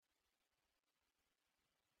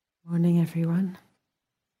Morning, everyone.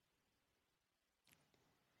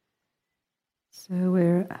 So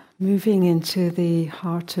we're moving into the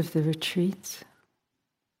heart of the retreat.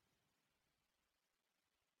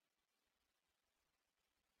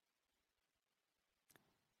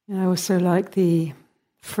 And I also like the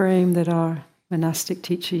frame that our monastic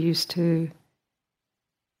teacher used to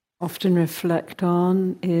often reflect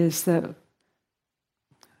on, is that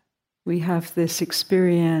we have this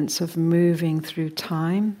experience of moving through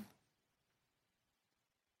time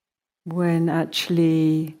when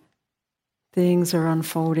actually things are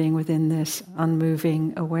unfolding within this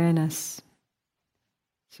unmoving awareness.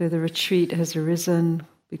 So the retreat has arisen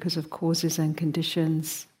because of causes and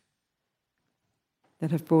conditions that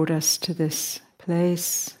have brought us to this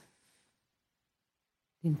place.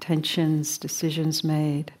 Intentions, decisions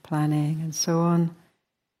made, planning, and so on.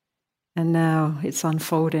 And now it's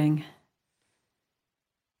unfolding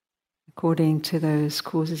according to those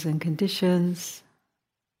causes and conditions.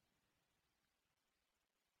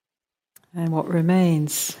 And what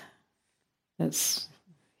remains that's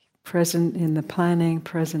present in the planning,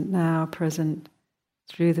 present now, present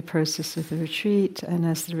through the process of the retreat, and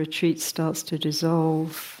as the retreat starts to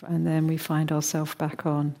dissolve, and then we find ourselves back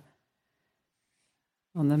on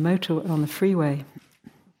the freeway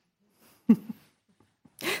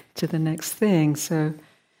to the next thing. So,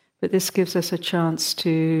 but this gives us a chance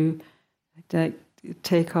to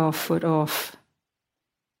take our foot off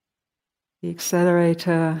the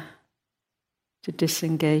accelerator, to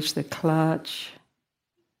disengage the clutch.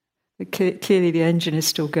 Clearly the engine is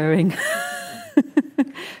still going,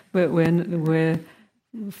 but when we're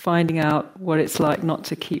finding out what it's like not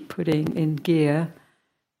to keep putting in gear.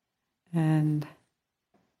 And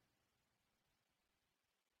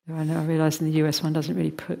I realise in the US one doesn't really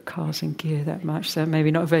put cars in gear that much, so maybe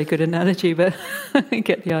not a very good analogy, but I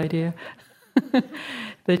get the idea.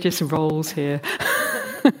 They're just rolls here.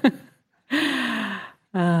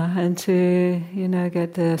 And to,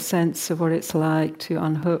 get the sense of what it's like to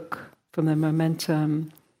unhook from the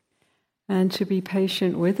momentum and to be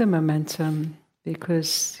patient with the momentum,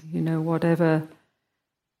 because, whatever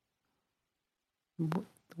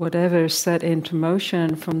is set into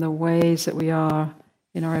motion from the ways that we are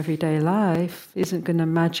in our everyday life isn't going to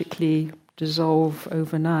magically dissolve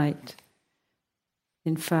overnight.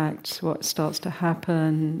 In fact, what starts to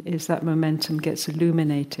happen is that momentum gets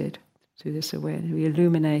illuminated through this awareness. We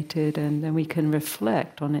illuminate it, and then we can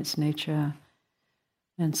reflect on its nature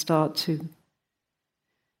and start to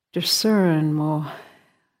discern more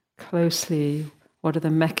closely what are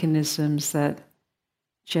the mechanisms that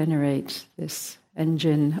generate this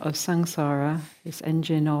engine of samsara, this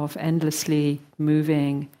engine of endlessly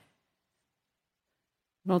moving.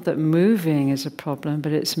 Not that moving is a problem,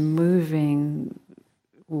 but it's moving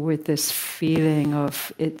with this feeling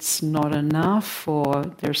of it's not enough, or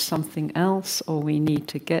there's something else, or we need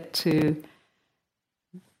to get to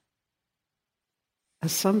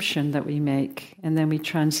assumption that we make, and then we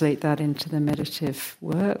translate that into the meditative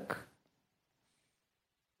work.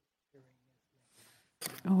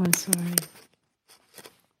 Oh, I'm sorry.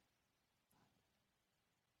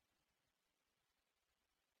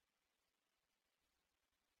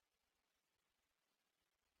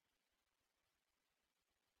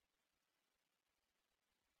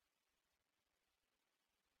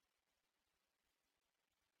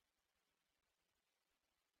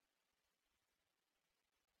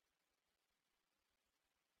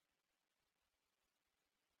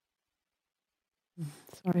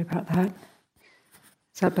 Sorry about that.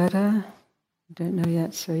 Is that better? I don't know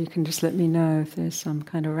yet, so you can just let me know if there's some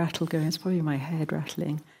kind of rattle going. It's probably my head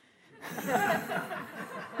rattling.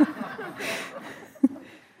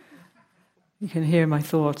 You can hear my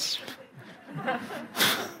thoughts.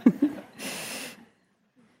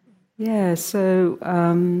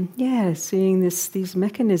 Seeing these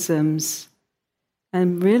mechanisms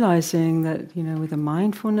and realizing that, with a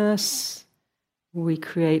mindfulness, we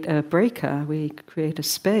create a breaker, we create a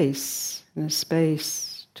space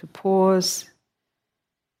to pause,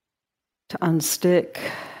 to unstick.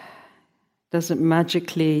 Doesn't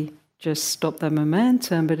magically just stop the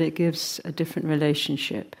momentum, but it gives a different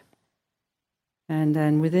relationship. And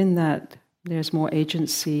then within that, there's more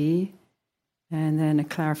agency, and then a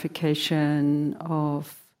clarification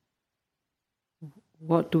of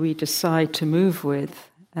what do we decide to move with,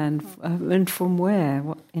 and from where,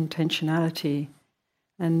 what intentionality.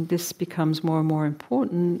 And this becomes more and more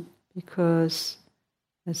important because,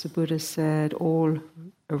 as the Buddha said, all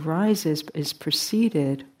arises is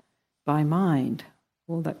preceded by mind.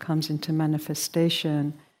 All that comes into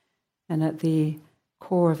manifestation, and at the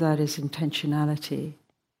core of that is intentionality.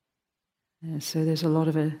 So there's a lot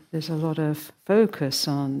of focus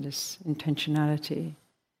on this intentionality,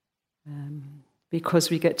 because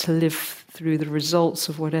we get to live through the results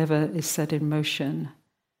of whatever is set in motion,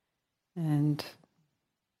 and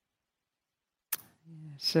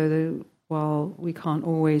so while we can't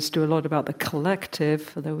always do a lot about the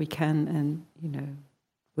collective, although we can, and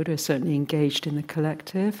Buddha is certainly engaged in the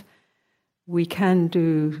collective, we can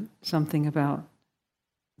do something about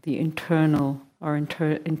the internal, our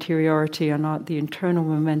interiority, and the internal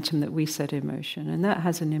momentum that we set in motion, and that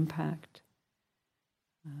has an impact.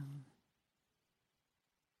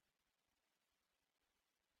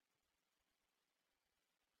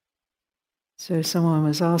 So someone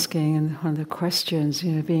was asking in one of the questions,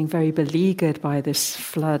 being very beleaguered by this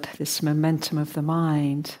flood, this momentum of the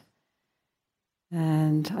mind.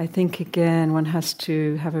 And I think, again, one has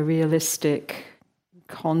to have a realistic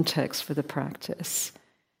context for the practice.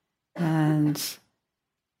 And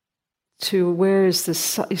where is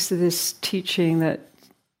this teaching that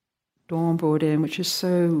Dawn brought in, which is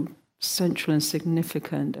so central and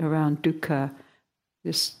significant around dukkha.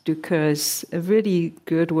 This dukkha is a really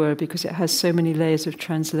good word because it has so many layers of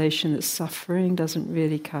translation that suffering doesn't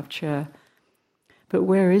really capture. But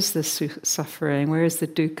where is the suffering? Where is the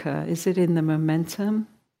dukkha? Is it in the momentum?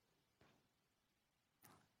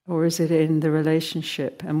 Or is it in the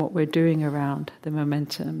relationship and what we're doing around the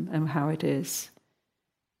momentum and how it is?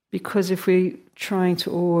 Because if we're trying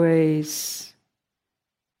to always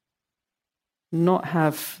not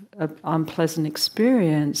have an unpleasant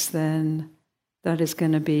experience, then that is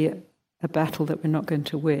going to be a battle that we're not going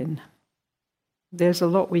to win. There's a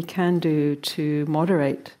lot we can do to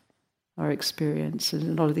moderate our experience.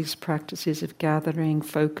 And a lot of these practices of gathering,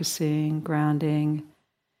 focusing, grounding,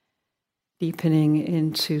 deepening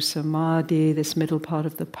into samadhi, this middle part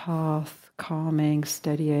of the path, calming,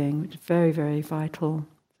 steadying, which is very, very vital,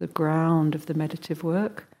 the ground of the meditative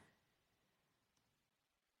work.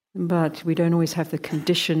 But we don't always have the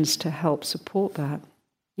conditions to help support that,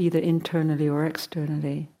 either internally or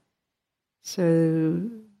externally. So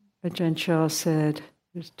Ajahn Chah said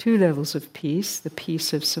there's two levels of peace: the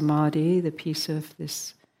peace of samadhi, the peace of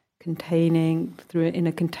this containing. In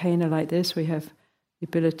a container like this, we have the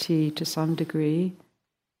ability to some degree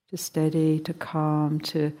to steady, to calm,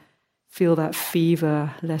 to feel that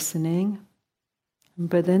fever lessening.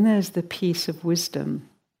 But then there's the peace of wisdom,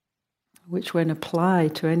 which when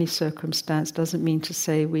applied to any circumstance doesn't mean to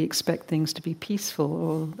say we expect things to be peaceful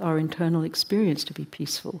or our internal experience to be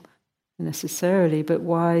peaceful necessarily, but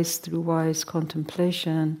through wise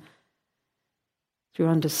contemplation, through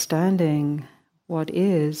understanding what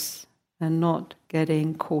is and not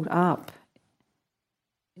getting caught up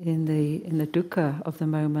in the dukkha of the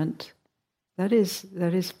moment. That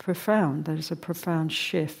is profound. That is a profound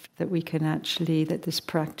shift that that this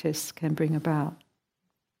practice can bring about.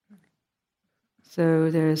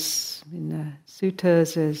 So there's, in the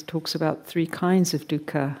suttas, it talks about three kinds of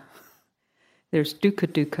dukkha. There's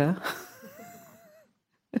dukkha,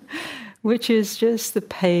 which is just the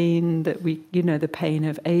pain that the pain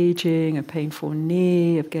of aging, a painful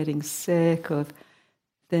knee, of getting sick, of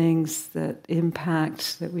things that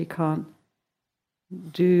impact that we can't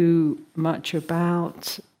do much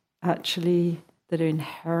about, actually, that are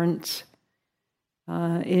inherent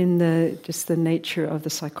in the nature of the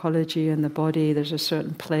psychology and the body. There's a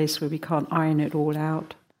certain place where we can't iron it all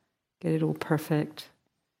out, get it all perfect.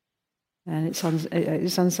 And it's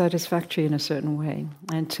unsatisfactory in a certain way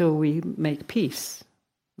until we make peace,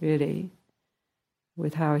 really,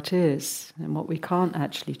 with how it is and what we can't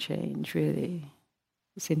actually change, really.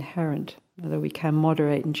 It's inherent, although we can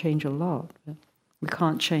moderate and change a lot. But we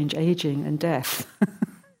can't change aging and death.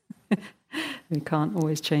 We can't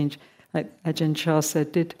always change. Like Ajahn Chah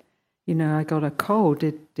said, I got a cold.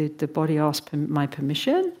 Did the body ask my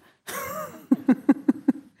permission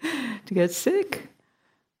to get sick?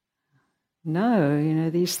 No,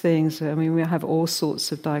 these things, we have all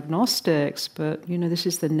sorts of diagnostics, but, this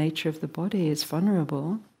is the nature of the body. It's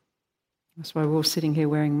vulnerable. That's why we're all sitting here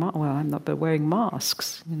wearing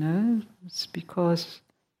masks, It's because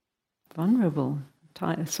vulnerable.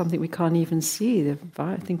 Something we can't even see, the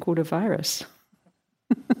thing called a virus.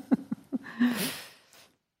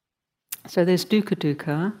 So there's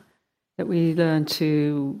dukkha that we learn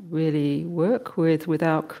to really work with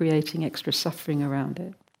without creating extra suffering around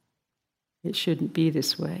it. It shouldn't be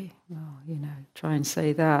this way. Well, try and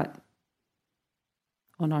say that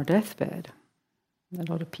on our deathbed. A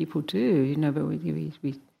lot of people do, but we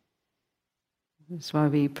that's why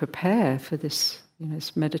we prepare for this,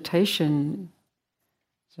 this meditation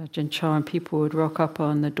So Ajahn Chah, and people would rock up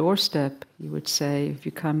on the doorstep, he would say, if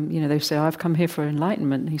you come, they say, I've come here for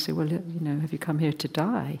enlightenment. And he said, well, have you come here to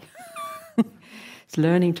die? It's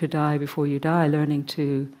learning to die before you die, learning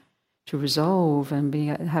to resolve and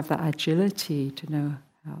have that agility to know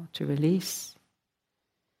how to release.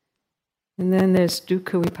 And then there's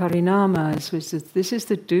dukkha viparinama. This is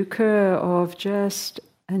the dukkha of just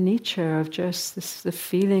anicca, of just the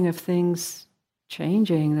feeling of things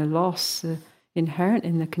changing, the loss, inherent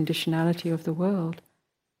in the conditionality of the world.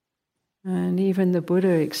 And even the Buddha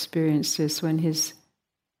experienced this when his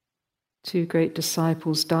two great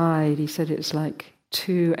disciples died. He said it's like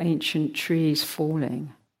two ancient trees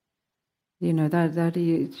falling. That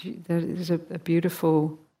is a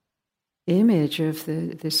beautiful image of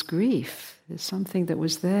this grief. There's something that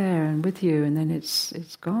was there and with you, and then it's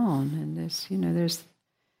gone. And there's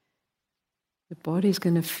the body's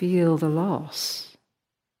going to feel the loss.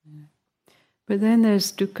 But then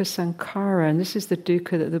there's dukkha sankhara, and this is the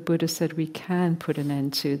dukkha that the Buddha said we can put an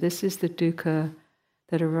end to. This is the dukkha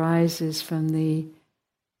that arises from the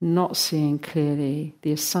not seeing clearly,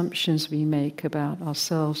 the assumptions we make about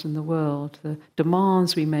ourselves and the world, the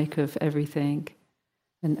demands we make of everything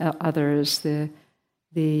and others, the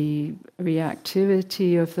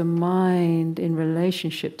reactivity of the mind in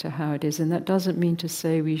relationship to how it is. And that doesn't mean to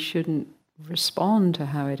say we shouldn't respond to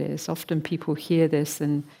how it is. Often people hear this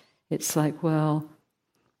and it's like, well,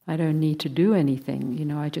 I don't need to do anything,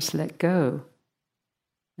 I just let go.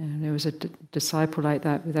 And there was a disciple like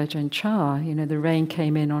that with Ajahn Chah. The rain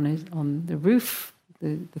came in on the roof,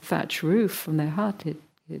 the thatch roof from their hut.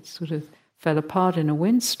 It sort of fell apart in a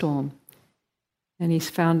windstorm. And he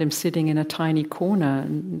found him sitting in a tiny corner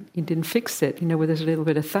and he didn't fix it, where there's a little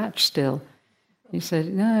bit of thatch still. He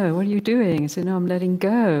said, no, what are you doing? He said, no, I'm letting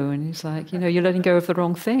go. And he's like, you're letting go of the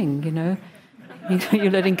wrong thing, You're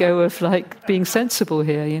letting go of being sensible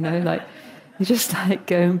here, you just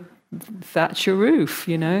go thatch your roof,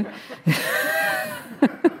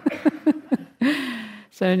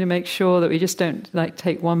 So to make sure that we just don't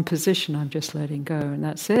take one position, I'm just letting go, and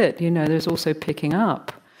that's it. There's also picking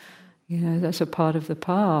up. That's a part of the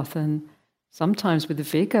path, and sometimes with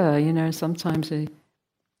vigor, sometimes in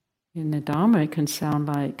the Dharma it can sound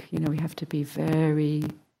like, we have to be very,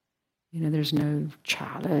 there's no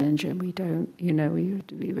challenge, and we don't,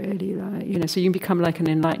 we really so you become like an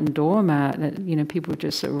enlightened doormat that, people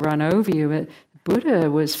just run over you. But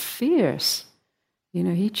Buddha was fierce.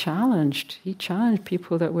 He challenged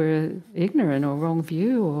people that were ignorant or wrong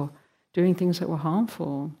view or doing things that were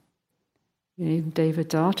harmful. Even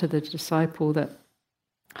Devadatta, the disciple that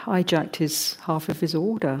hijacked half of his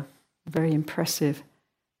order, a very impressive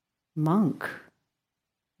monk,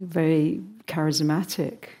 very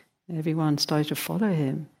charismatic. Everyone started to follow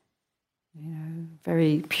him.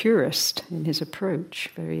 Very purist in his approach,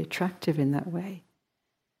 very attractive in that way.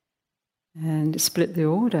 And it split the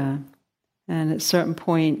order. And at a certain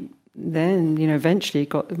point, then, eventually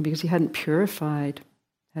because he hadn't purified,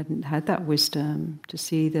 hadn't had that wisdom to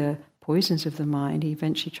see the poisons of the mind, he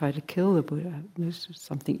eventually tried to kill the Buddha. This is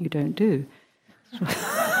something you don't do.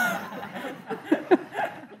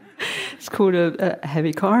 It's called a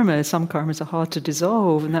heavy karma. Some karmas are hard to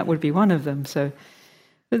dissolve, and that would be one of them.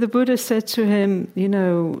 But the Buddha said to him,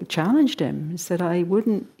 challenged him. He said, I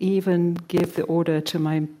wouldn't even give the order to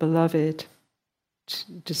my beloved,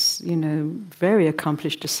 just, very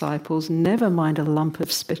accomplished disciples, never mind a lump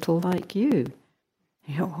of spittle like you.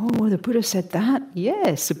 Oh, the Buddha said that?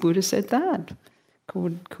 Yes, the Buddha said that.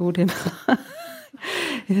 Called him.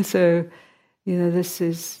 So, this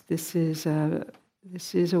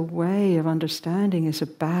is a way of understanding. It's a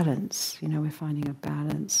balance. We're finding a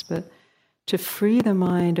balance. But to free the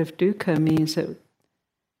mind of dukkha means that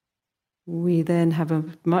we then have a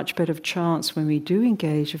much better chance when we do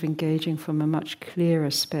engage of engaging from a much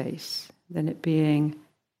clearer space than it being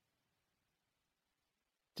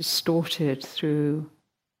distorted through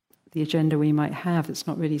the agenda we might have that's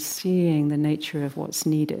not really seeing the nature of what's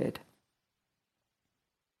needed.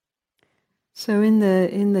 So in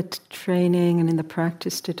the training and in the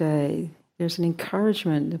practice today, there's an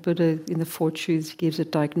encouragement. The Buddha in the Four Truths gives a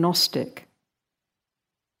diagnostic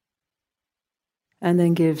and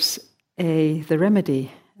then gives the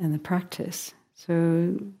remedy and the practice.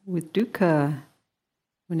 So with dukkha,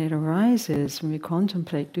 when it arises, when we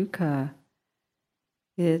contemplate dukkha,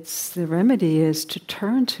 the remedy is to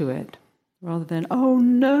turn to it, rather than, oh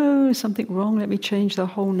no, something wrong, let me change the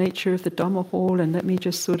whole nature of the Dhamma hall and let me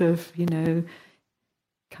just sort of, I'm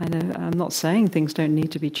not saying things don't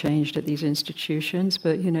need to be changed at these institutions,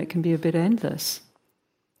 but, it can be a bit endless.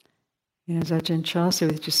 As Ajahn Chah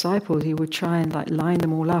said with disciples, he would try and line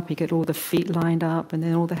them all up. He'd get all the feet lined up, and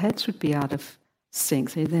then all the heads would be out of sync.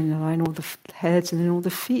 So he'd then line all the heads and then all the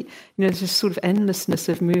feet. There's this sort of endlessness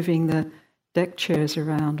of moving the deck chairs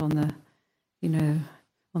around on the,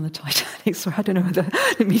 on the Titanic. So I don't know whether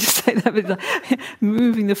I didn't mean to say that, but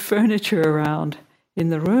moving the furniture around in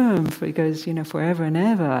the room, for it goes, forever and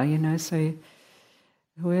ever. So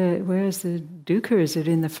where is the dukkha? Is it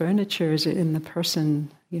in the furniture? Is it in the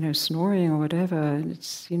person, snoring or whatever?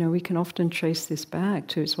 It's, we can often trace this back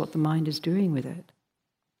to it's what the mind is doing with it.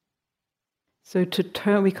 So to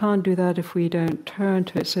turn, we can't do that if we don't turn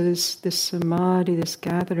to it. So this samadhi, this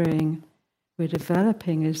gathering we're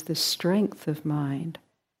developing is the strength of mind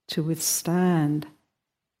to withstand.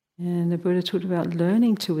 And the Buddha talked about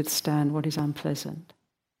learning to withstand what is unpleasant.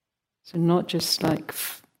 So not just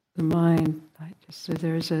the mind, so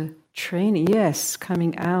there is a training, yes,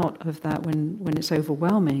 coming out of that when it's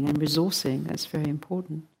overwhelming and resourcing. That's very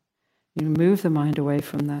important. You move the mind away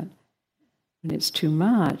from that when it's too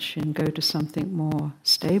much and go to something more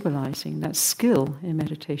stabilizing. That's skill in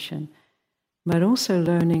meditation. But also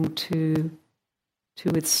learning to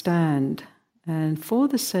withstand, and for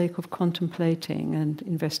the sake of contemplating and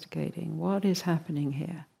investigating, what is happening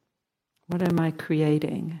here? What am I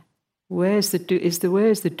creating? Where is the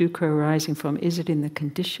dukkha arising from? Is it in the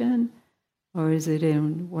condition, or is it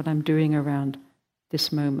in what I'm doing around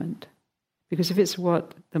this moment? Because if it's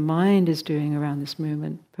what the mind is doing around this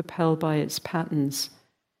moment, propelled by its patterns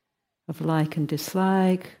of like and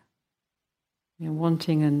dislike,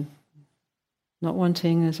 wanting and not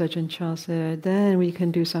wanting, as Ajahn Chah said, then we can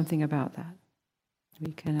do something about that.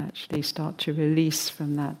 We can actually start to release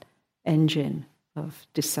from that engine of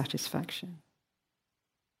dissatisfaction.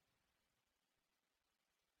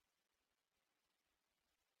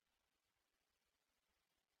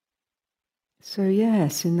 So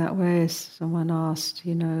yes, in that way, as someone asked,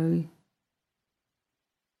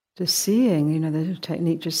 just seeing, the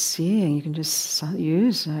technique, just seeing, you can just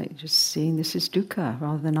use, just seeing this is dukkha,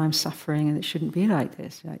 rather than I'm suffering and it shouldn't be like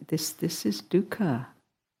this. This is dukkha.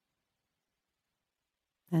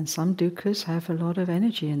 And some dukkhas have a lot of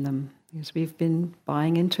energy in them, because we've been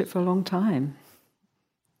buying into it for a long time.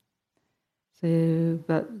 So,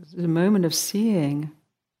 but the moment of seeing,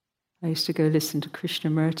 I used to go listen to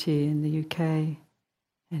Krishnamurti in the UK,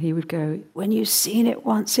 and he would go, when you've seen it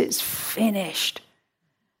once, it's finished.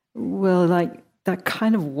 Well, that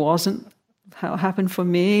kind of wasn't how it happened for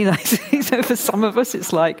me. So for some of us,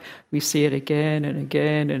 it's like we see it again and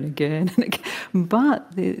again and again and again. But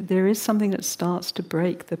there is something that starts to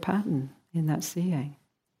break the pattern in that seeing.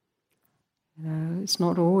 It's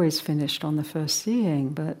not always finished on the first seeing,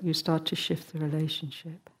 but you start to shift the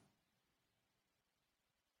relationship.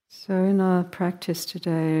 So in our practice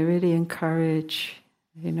today, I really encourage,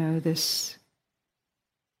 this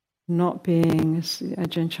not being, as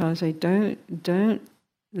Ajahn Chah say, don't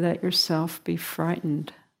let yourself be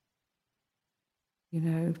frightened.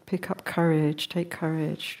 Pick up courage, take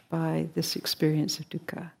courage by this experience of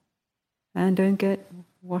dukkha. And don't get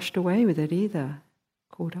washed away with it either,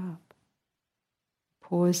 caught up.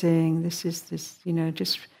 Pausing,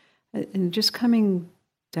 just coming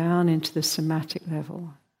down into the somatic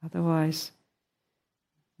level. Otherwise,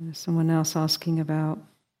 someone else asking about,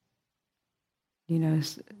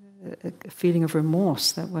 a feeling of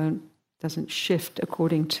remorse that doesn't shift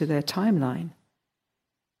according to their timeline.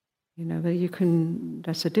 But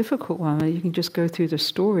that's a difficult one. You can just go through the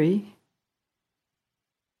story,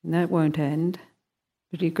 and that won't end.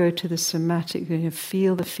 But you go to the somatic,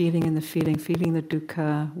 feel the feeling in the feeling the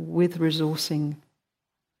dukkha with resourcing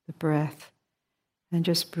the breath, and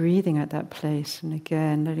just breathing at that place. And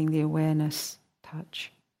again, letting the awareness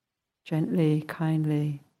touch gently,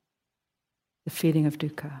 kindly, the feeling of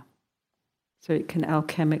dukkha. So it can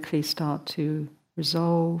alchemically start to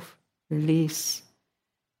resolve, release,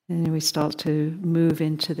 and then we start to move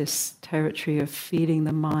into this territory of feeling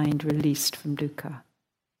the mind released from dukkha.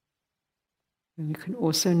 And you can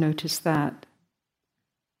also notice that,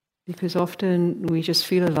 because often we just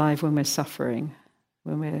feel alive when we're suffering,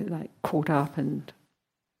 when we're caught up and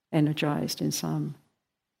energized in something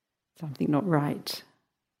not right.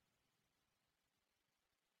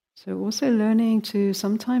 So also learning to,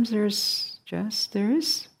 sometimes there is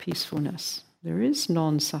peacefulness, there is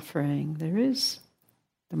non-suffering, there is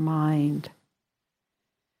the mind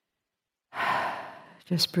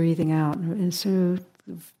just breathing out, and so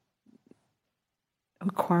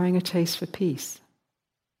acquiring a taste for peace.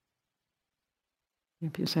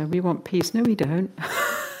 People say, we want peace. No, we don't.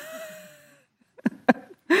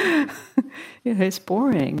 It's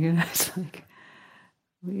boring. It's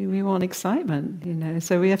We want excitement,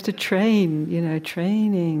 so we have to train,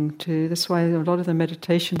 training to, that's why a lot of the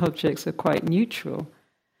meditation objects are quite neutral.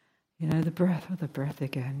 The breath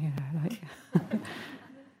again, like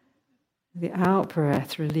the out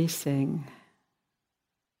breath, releasing,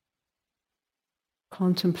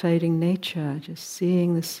 contemplating nature, just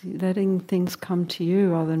seeing this, letting things come to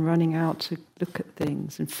you rather than running out to look at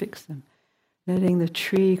things and fix them. Letting the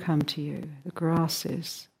tree come to you, the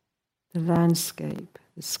grasses, the landscape,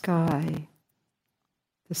 the sky,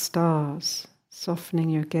 the stars, softening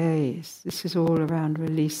your gaze. This is all around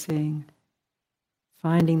releasing,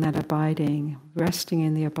 finding that abiding, resting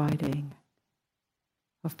in the abiding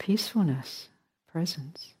of peacefulness,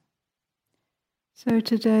 presence. So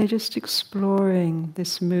today, just exploring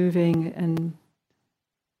this moving and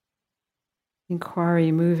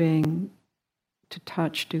inquiry, moving to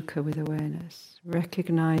touch dukkha with awareness,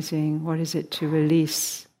 recognizing what is it to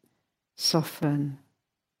release, soften,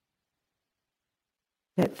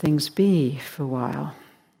 let things be for a while.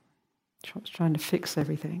 Trying to fix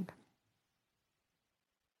everything.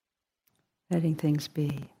 Letting things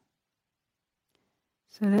be.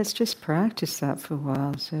 So let's just practice that for a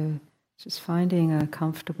while. So just finding a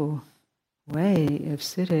comfortable way of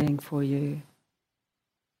sitting for you.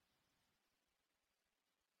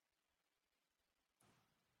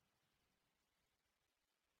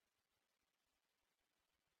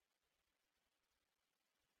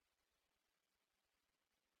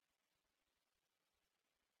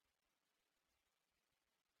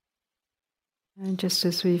 And just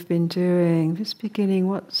as we've been doing, just beginning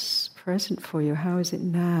what's present for you, how is it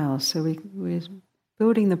now? So we're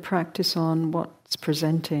building the practice on what's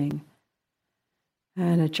presenting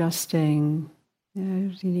and adjusting.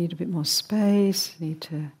 You need a bit more space, you need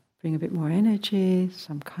to bring a bit more energy,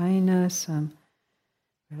 some kindness, some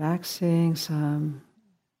relaxing, some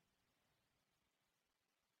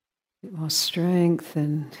bit more strength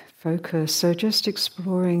and focus. So just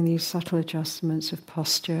exploring these subtle adjustments of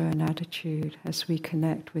posture and attitude as we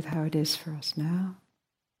connect with how it is for us now.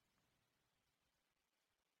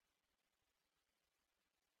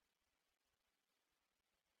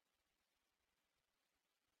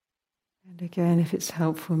 And again, if it's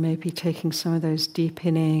helpful, maybe taking some of those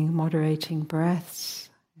deepening, moderating breaths,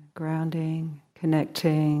 grounding,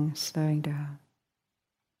 connecting, slowing down.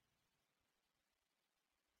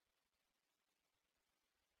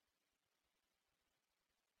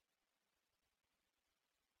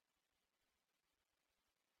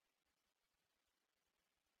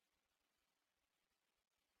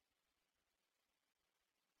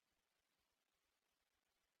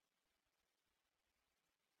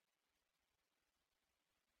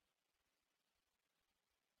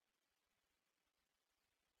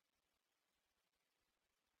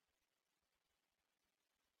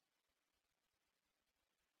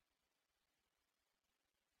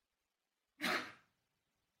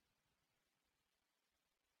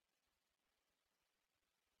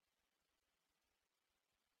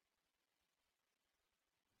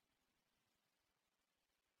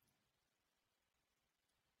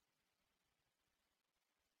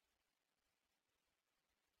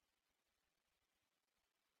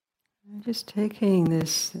 Just taking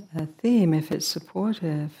this theme, if it's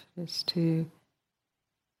supportive, is to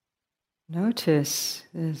notice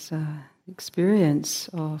there's an experience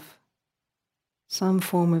of some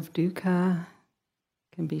form of dukkha.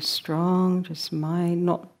 Can be strong, just mind's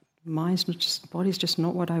not just body's just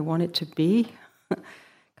not what I want it to be,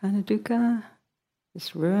 kind of dukkha.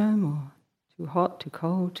 This room, or too hot, too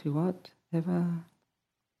cold, too whatever.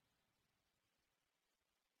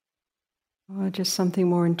 Or just something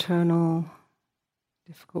more internal,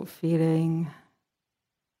 difficult feeling,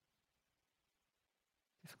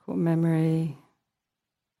 difficult memory,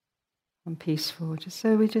 unpeaceful. Just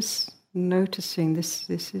so we're just noticing there's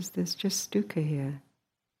just dukkha here.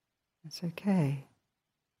 It's okay.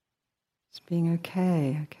 It's being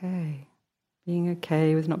okay. Being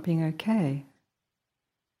okay with not being okay.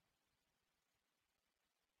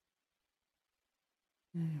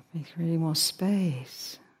 Make really more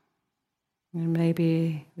space. And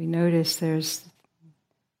maybe we notice there's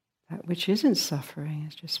that which isn't suffering,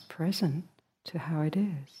 is just present to how it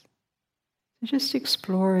is. So just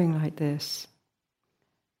exploring like this.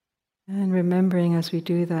 And remembering as we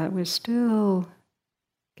do that, we're still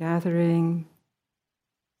gathering,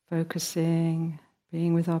 focusing,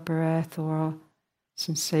 being with our breath or our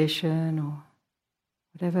sensation or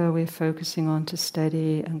whatever we're focusing on to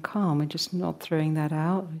steady and calm. We're just not throwing that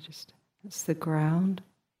out. That's the ground.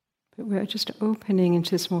 But we're just opening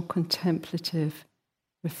into this more contemplative,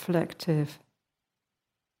 reflective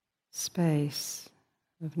space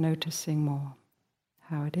of noticing more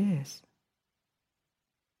how it is.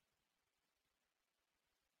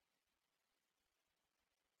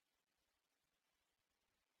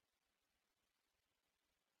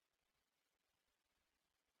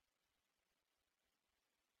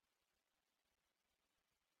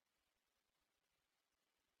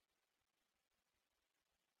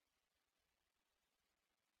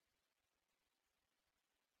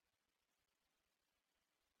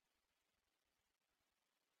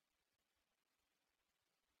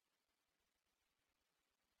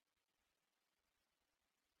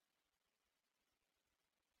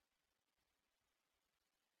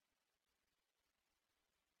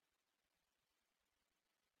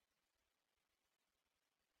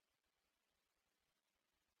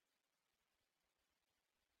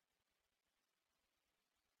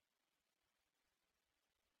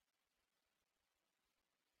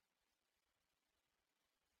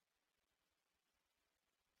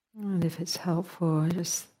 And if it's helpful,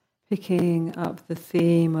 just picking up the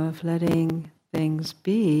theme of letting things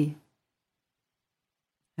be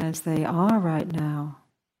as they are right now.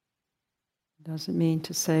 Doesn't mean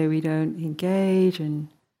to say we don't engage and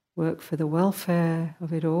work for the welfare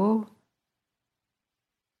of it all,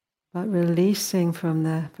 but releasing from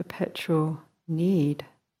the perpetual need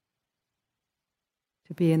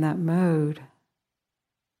to be in that mode,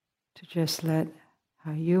 to just let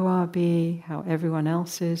how you are be, how everyone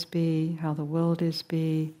else is be, how the world is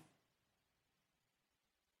be,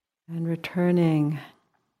 and returning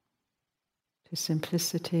to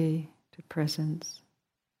simplicity, to presence.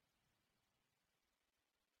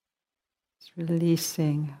 It's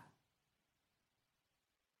releasing,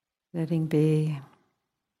 letting be.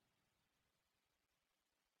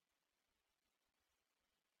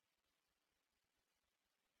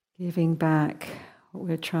 Giving back what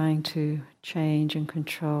we're trying to change and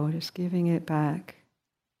control, just giving it back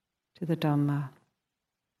to the Dhamma.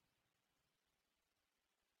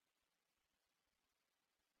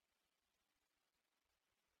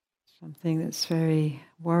 Something that's very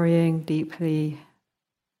worrying, deeply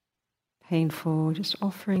painful, just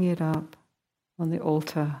offering it up on the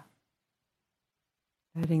altar.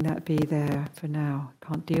 Letting that be there for now.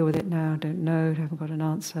 Can't deal with it now, don't know, haven't got an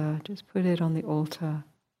answer. Just put it on the altar.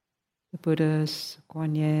 The Buddhas,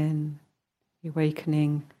 Guan Yin, the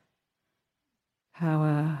awakening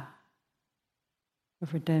power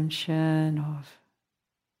of redemption, of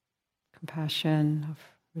compassion, of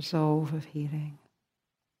resolve, of healing.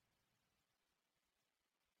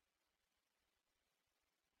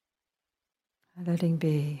 Letting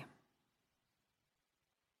be.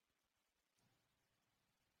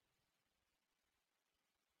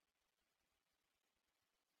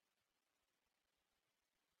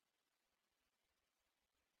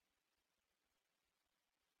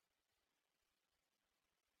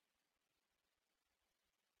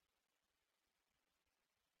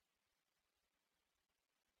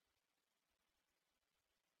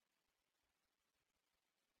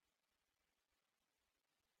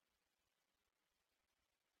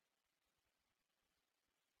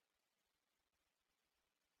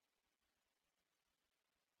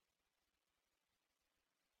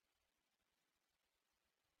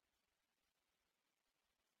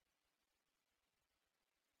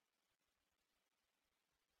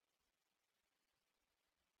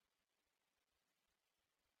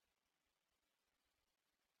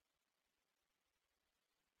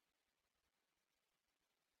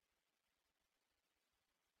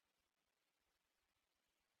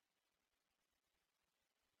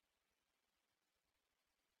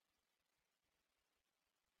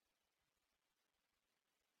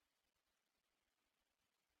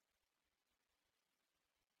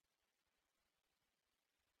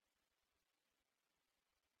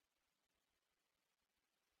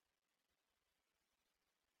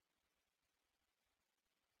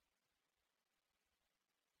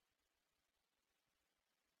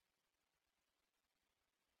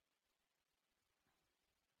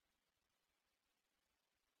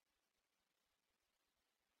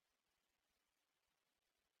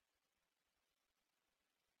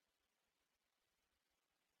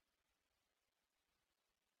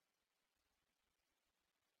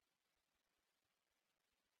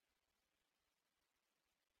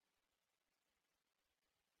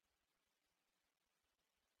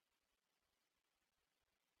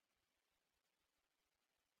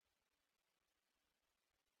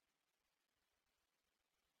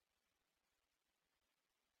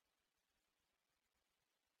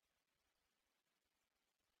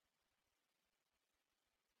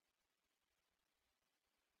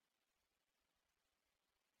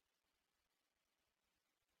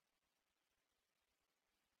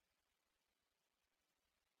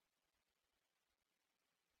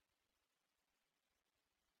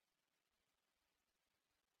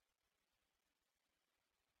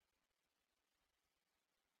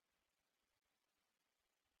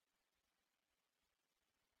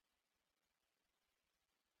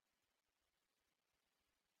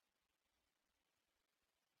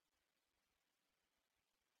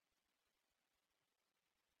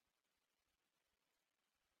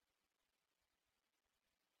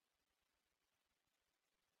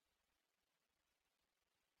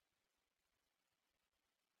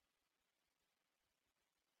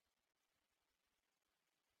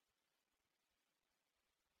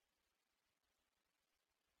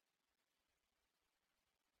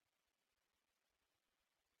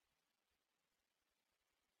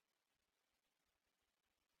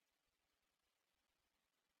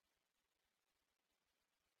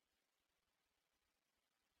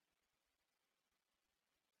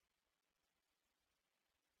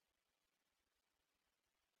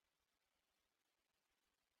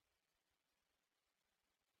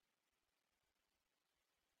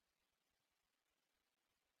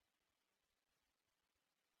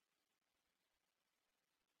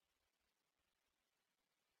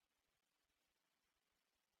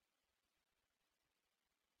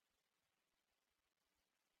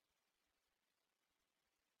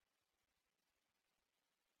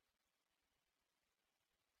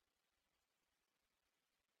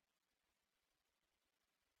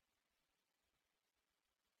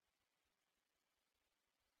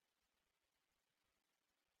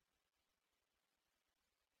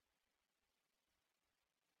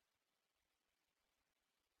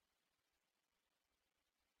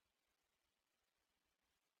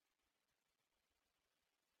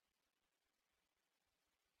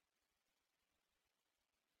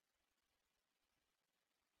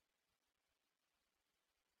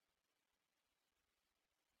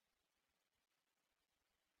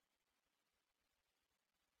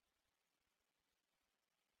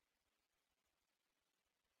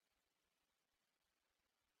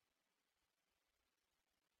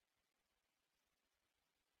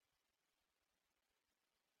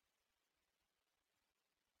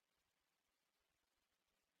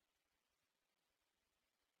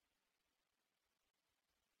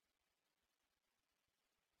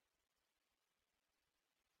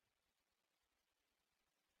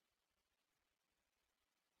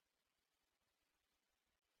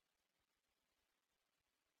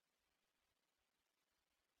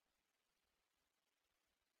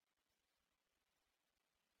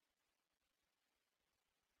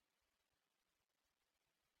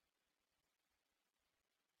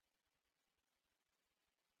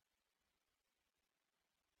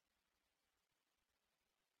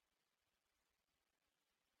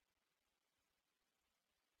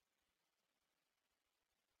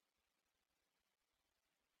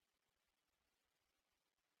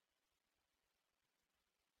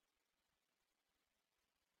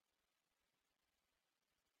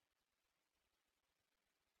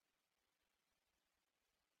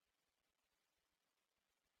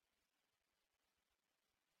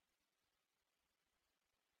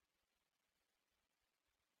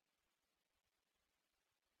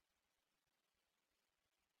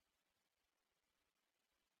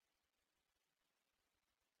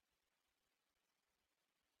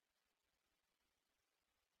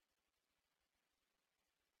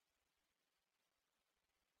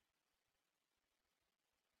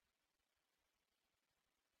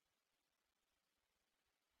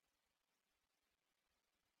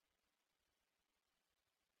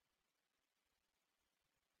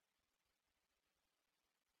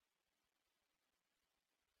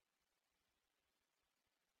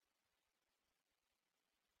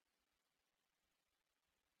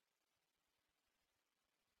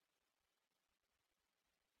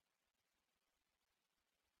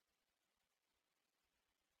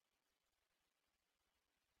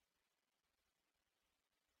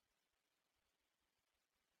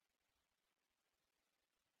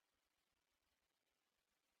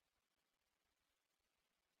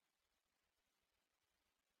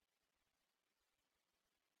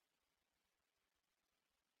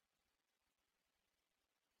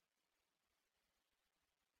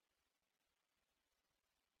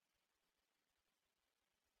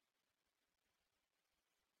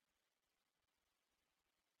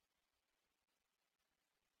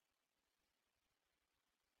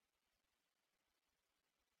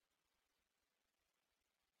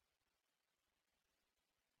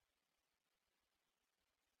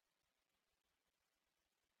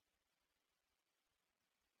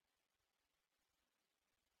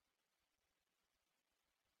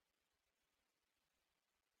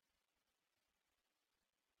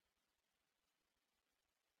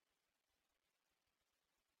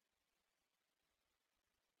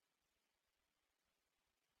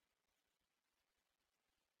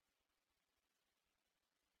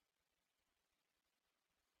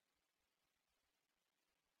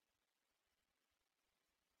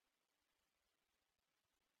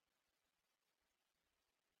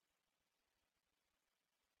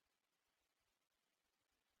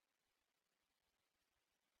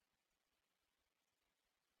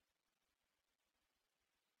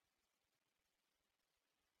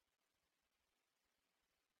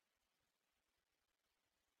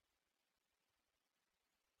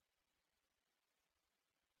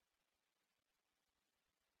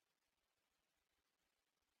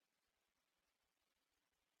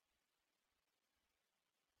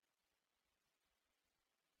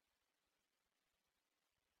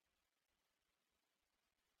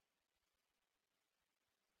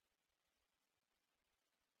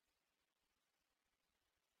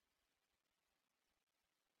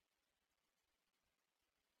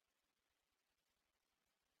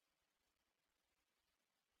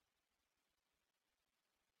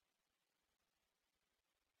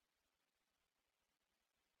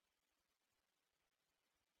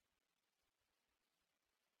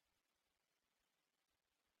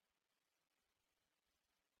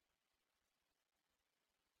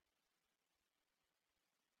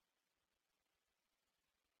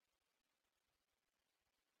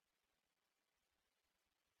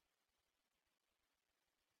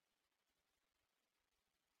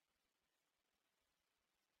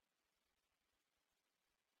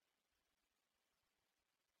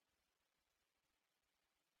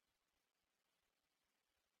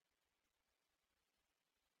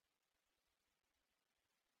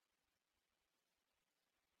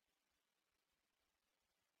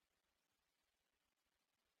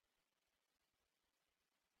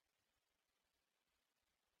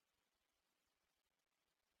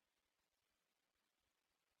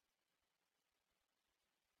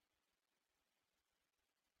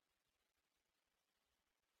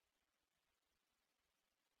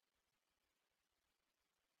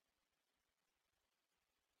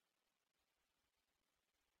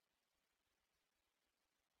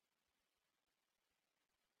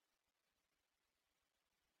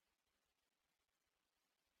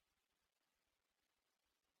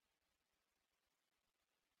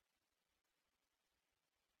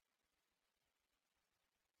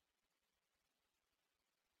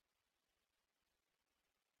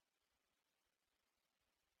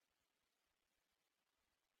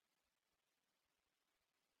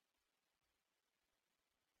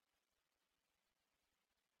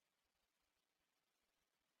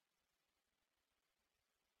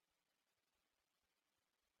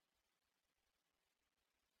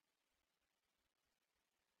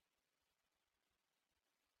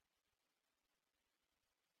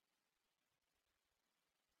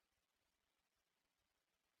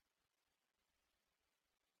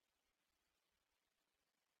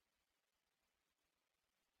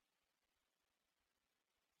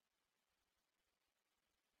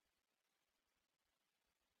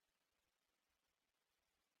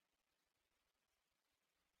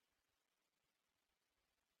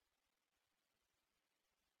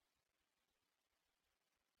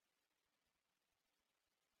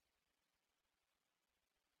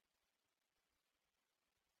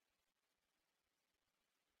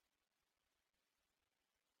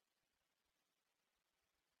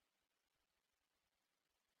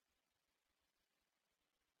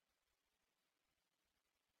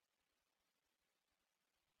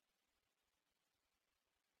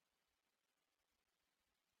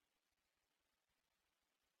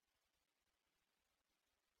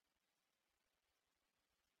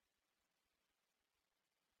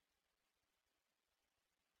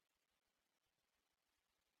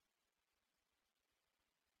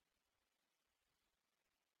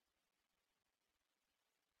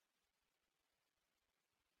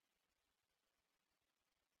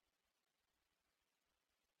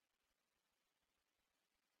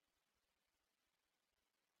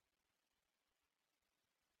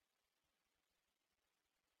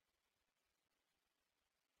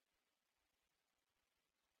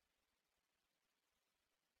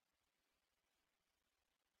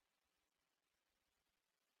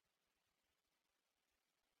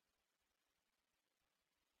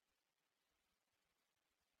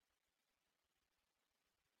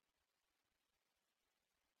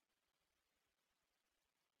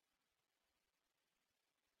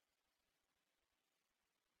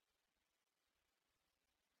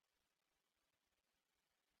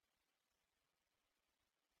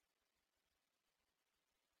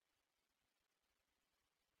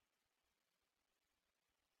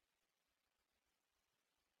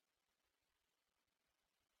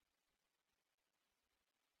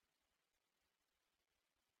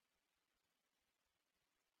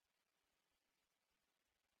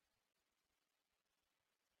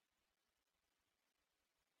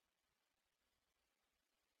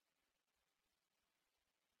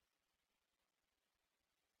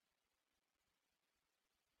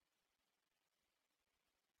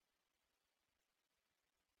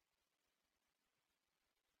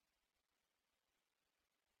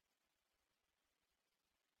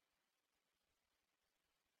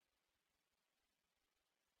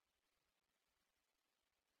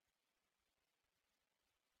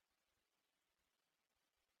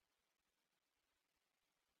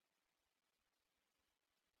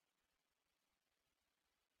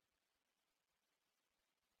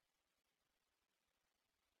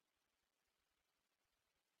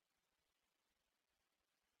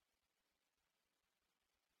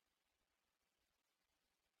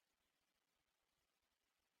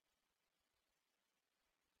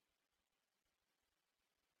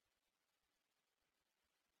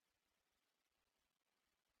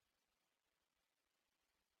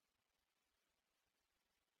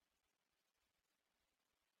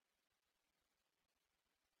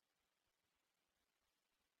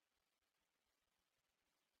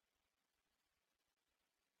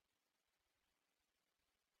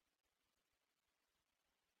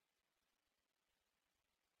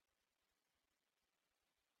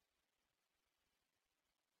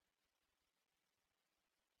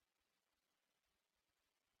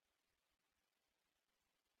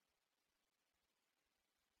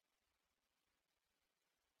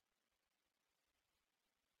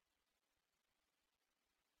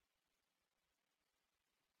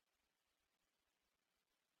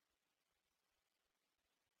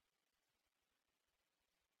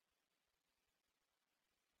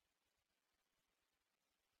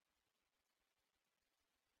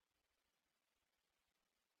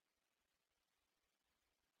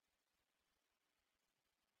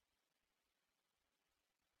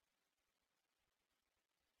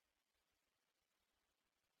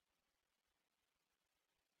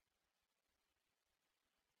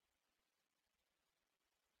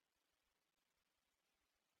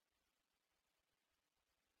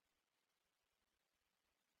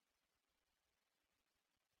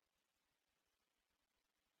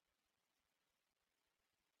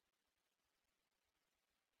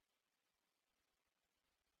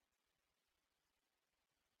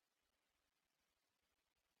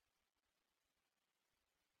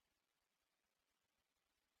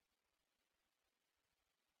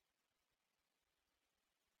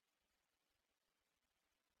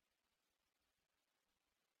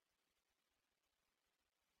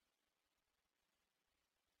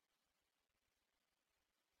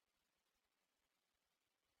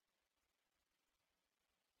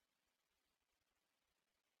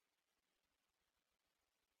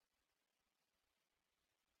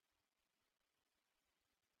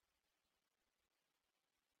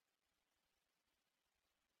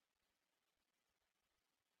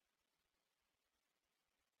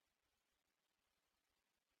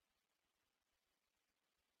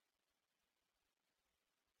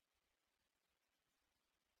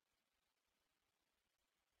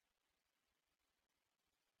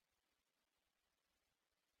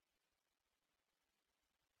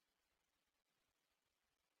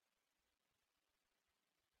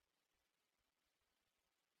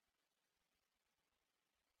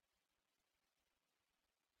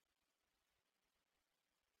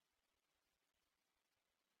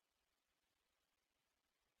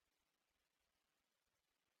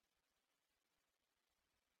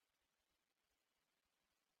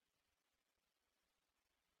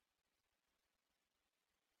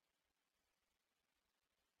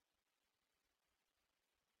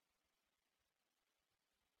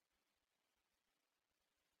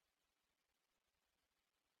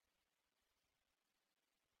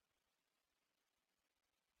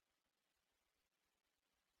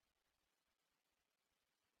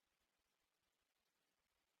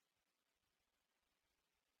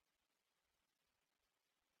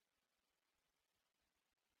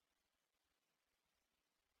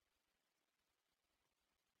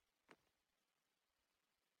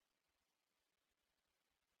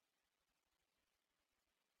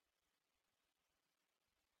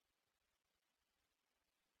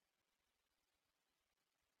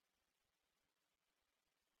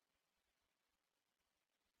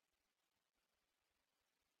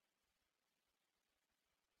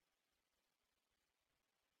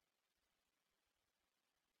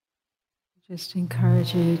 Just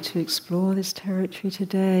encourage you to explore this territory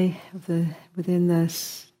today within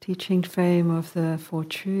this teaching frame of the Four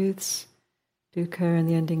Truths, dukkha and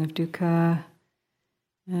the ending of dukkha,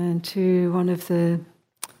 and to one of the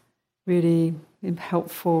really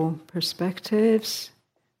helpful perspectives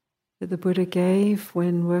that the Buddha gave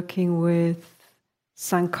when working with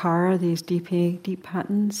sankhara, these deep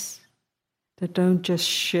patterns that don't just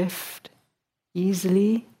shift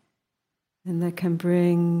easily, and that can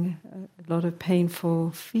bring a lot of painful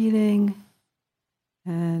feeling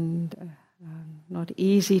and not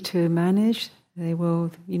easy to manage. They will,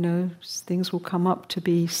 things will come up to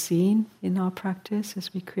be seen in our practice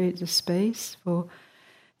as we create the space for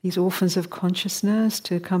these orphans of consciousness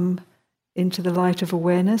to come into the light of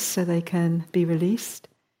awareness so they can be released.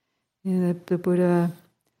 The Buddha,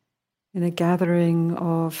 in a gathering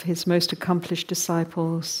of his most accomplished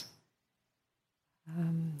disciples,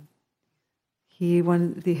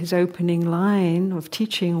 his opening line of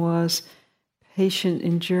teaching was, patient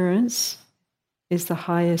endurance is the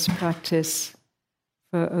highest practice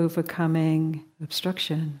for overcoming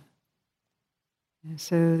obstruction. And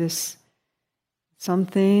so some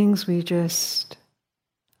things we just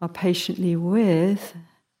are patiently with,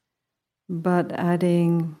 but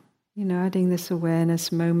adding this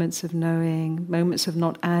awareness, moments of knowing, moments of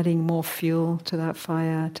not adding more fuel to that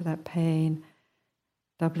fire, to that pain,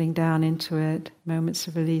 doubling down into it, moments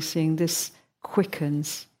of releasing, this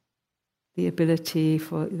quickens the ability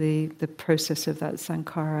for the process of that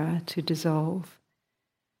sankhara to dissolve.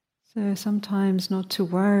 So sometimes not to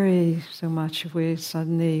worry so much if we're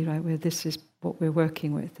suddenly, where this is what we're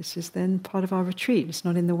working with. This is then part of our retreat. It's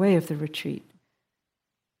not in the way of the retreat.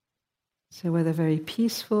 So whether very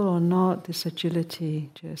peaceful or not, this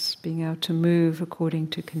agility, just being able to move according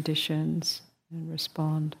to conditions and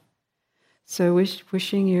respond. So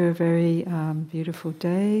wishing you a very beautiful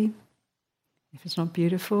day. If it's not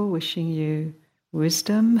beautiful, wishing you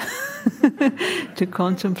wisdom to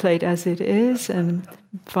contemplate as it is and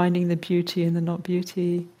finding the beauty in the not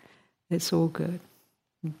beauty. It's all good.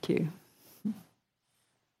 Thank you.